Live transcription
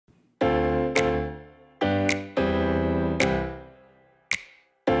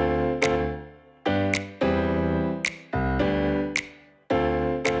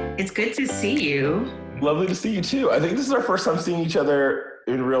It's good to see you. Lovely to see you too. I think this is our first time seeing each other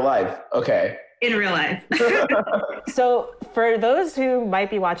in real life. Okay. In real life. So for those who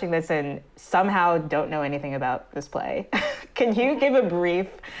might be watching this and somehow don't know anything about this play, can you give a brief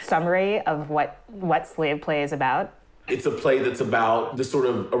summary of what Slave Play is about? It's a play that's about the sort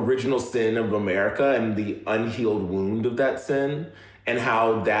of original sin of America and the unhealed wound of that sin, and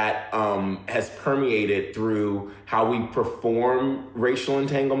how that has permeated through how we perform racial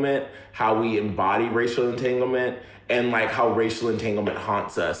entanglement, how we embody racial entanglement, and like how racial entanglement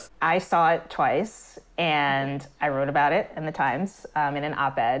haunts us. I saw it twice, and I wrote about it in the Times in an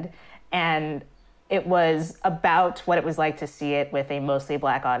op-ed, and it was about what it was like to see it with a mostly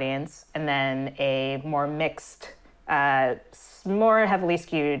Black audience, and then a more mixed, more heavily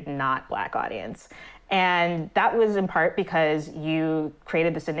skewed not Black audience. And that was in part because you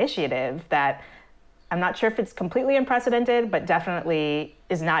created this initiative that I'm not sure if it's completely unprecedented, but definitely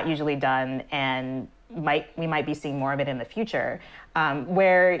is not usually done, and we might be seeing more of it in the future,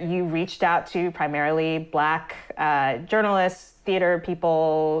 where you reached out to primarily Black journalists, theater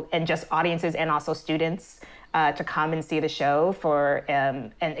people, and just audiences and also students to come and see the show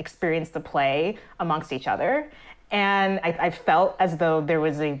and experience the play amongst each other. And I felt as though there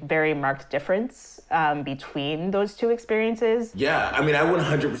was a very marked difference between those two experiences. Yeah, I mean, I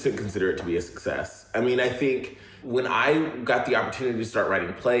 100% consider it to be a success. I mean, I think when I got the opportunity to start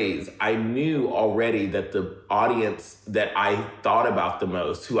writing plays, I knew already that the audience that I thought about the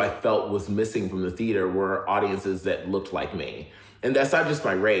most, who I felt was missing from the theater, were audiences that looked like me. And that's not just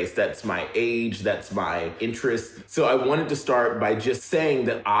my race, that's my age, that's my interest. So I wanted to start by just saying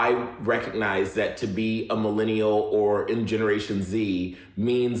that I recognize that to be a millennial or in Generation Z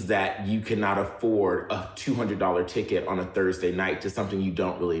means that you cannot afford a $200 ticket on a Thursday night to something you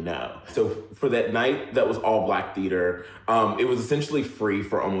don't really know. So for that night, that was all Black theater. It was essentially free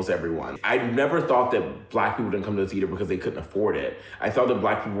for almost everyone. I never thought that Black people didn't come to the theater because they couldn't afford it. I thought that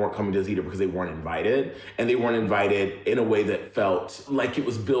Black people weren't coming to the theater because they weren't invited, and they weren't invited in a way that felt like it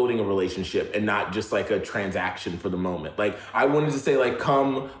was building a relationship and not just like a transaction for the moment. Like, I wanted to say, like,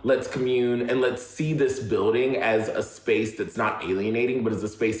 come, let's commune, and let's see this building as a space that's not alienating, but as a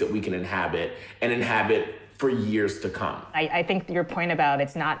space that we can inhabit for years to come. I think your point about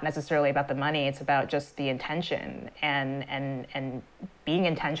it's not necessarily about the money, it's about just the intention and being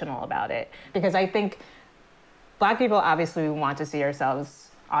intentional about it. Because I think Black people, obviously, we want to see ourselves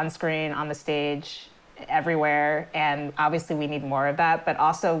on screen, on the stage, everywhere, and obviously we need more of that, but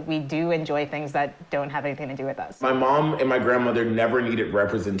also we do enjoy things that don't have anything to do with us. My mom and my grandmother never needed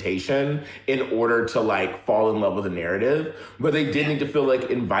representation in order to like fall in love with a narrative, but they did need to feel like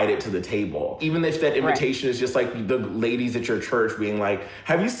invited to the table. Even if that invitation is just like the ladies at your church being like,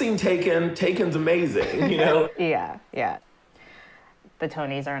 have you seen Taken? Taken's amazing, you know? Yeah. The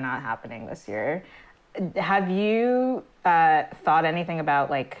Tonys are not happening this year. Have you thought anything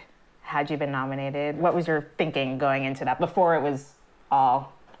about, like, had you been nominated? What was your thinking going into that before it was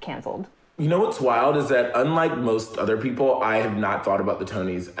all canceled? You know what's wild is that unlike most other people, I have not thought about the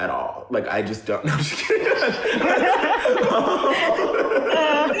Tonys at all. Like, I just don't. No, I'm just kidding.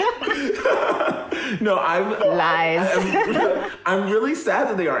 No, I'm really sad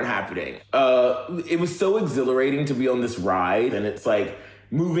that they aren't happening. It was so exhilarating to be on this ride, and it's like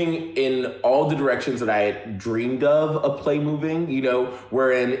moving in all the directions that I had dreamed of a play moving, you know,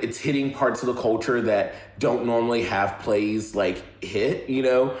 wherein it's hitting parts of the culture that don't normally have plays like hit, you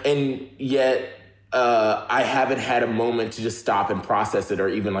know, and yet I haven't had a moment to just stop and process it or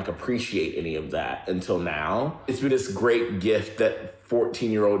even like appreciate any of that until now. It's been this great gift that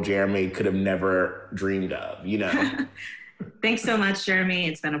 14-year-old Jeremy could have never dreamed of, you know? Thanks so much, Jeremy.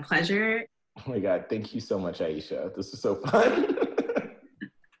 It's been a pleasure. Oh my God, thank you so much, Aisha. This is so fun.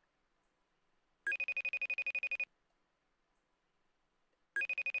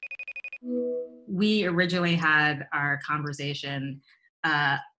 We originally had our conversation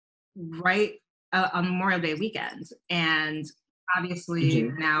right on Memorial Day weekend. And obviously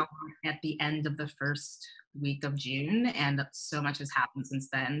now we're at the end of the first week of June, and so much has happened since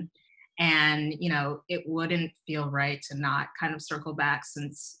then. And, you know, it wouldn't feel right to not kind of circle back,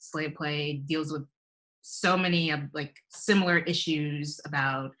 since Slave Play deals with so many of like similar issues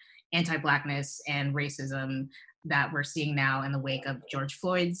about anti-Blackness and racism that we're seeing now in the wake of George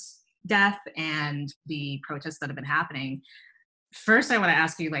Floyd's death and the protests that have been happening. First, I want to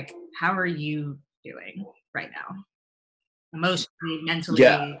ask you, like, how are you doing right now? Emotionally, mentally?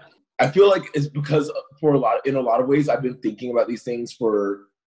 Yeah, I feel like it's because in a lot of ways, I've been thinking about these things for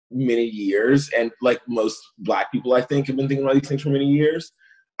many years. And like most Black people, I think, have been thinking about these things for many years.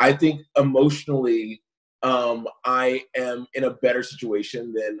 I think emotionally, I am in a better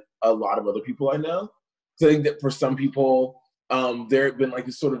situation than a lot of other people I know. So I think that for some people, there had been like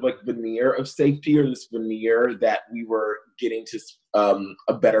this sort of like veneer of safety, or this veneer that we were getting to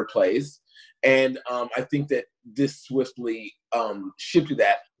a better place. And I think that this swiftly shifted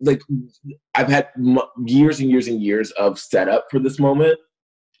that. Like, I've had years and years and years of setup for this moment,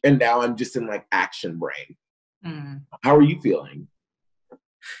 and now I'm just in like action brain. How are you feeling?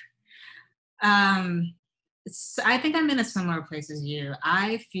 I think I'm in a similar place as you.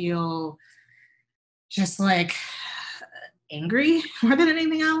 I feel just like angry more than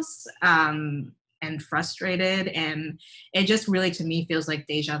anything else, and frustrated, and it just really, to me, feels like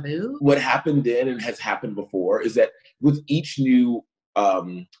deja vu. What happened then and has happened before is that with each new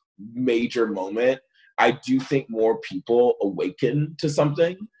major moment, I do think more people awaken to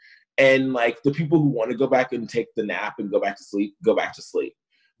something, and like the people who want to go back and take the nap and go back to sleep, go back to sleep.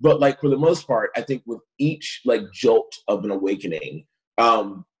 But like for the most part, I think with each like jolt of an awakening,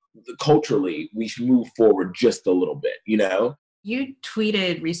 culturally, we should move forward just a little bit, you know? You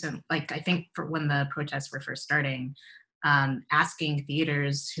tweeted I think for when the protests were first starting, asking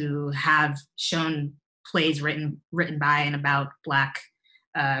theaters who have shown plays written by and about Black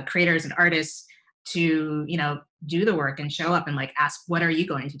creators and artists to, do the work and show up and like ask, what are you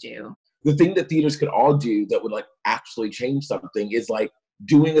going to do? The thing that theaters could all do that would like actually change something is like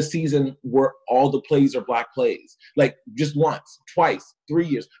doing a season where all the plays are Black plays. Like just once, twice, 3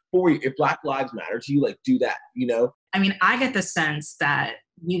 years, 4 years. If Black lives matter to you, like do that, you know? I mean, I get the sense that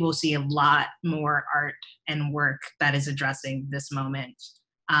we will see a lot more art and work that is addressing this moment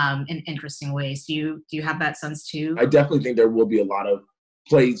in interesting ways. Do you have that sense too? I definitely think there will be a lot of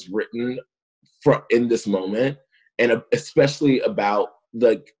plays written in this moment, and especially about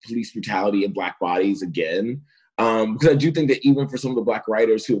the police brutality and Black bodies again. Because I do think that even for some of the Black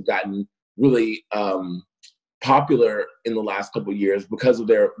writers who have gotten really popular in the last couple of years because of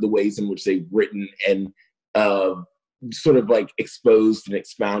the ways in which they've written and sort of like exposed and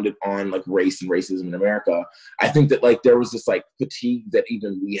expounded on like race and racism in America, I think that like there was this like fatigue that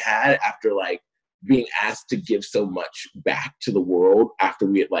even we had after like being asked to give so much back to the world after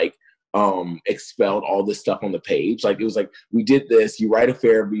we had like expelled all this stuff on the page. Like it was like, we did this, you write a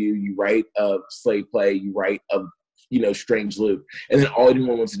Fairview, you write a slave play, you write a Strange Loop, and then all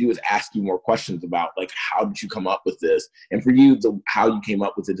anyone wants to do is ask you more questions about like, how did you come up with this? And for you, how you came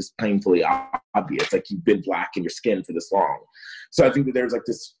up with it is painfully obvious. Like you've been Black in your skin for this long. So I think that there's like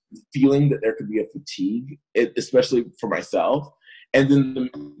this feeling that there could be a fatigue, especially for myself. And then the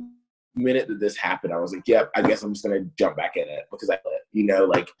minute that this happened, I was like, yep, I guess I'm just gonna jump back in it because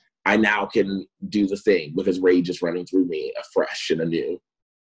like I now can do the thing because rage is running through me afresh and anew.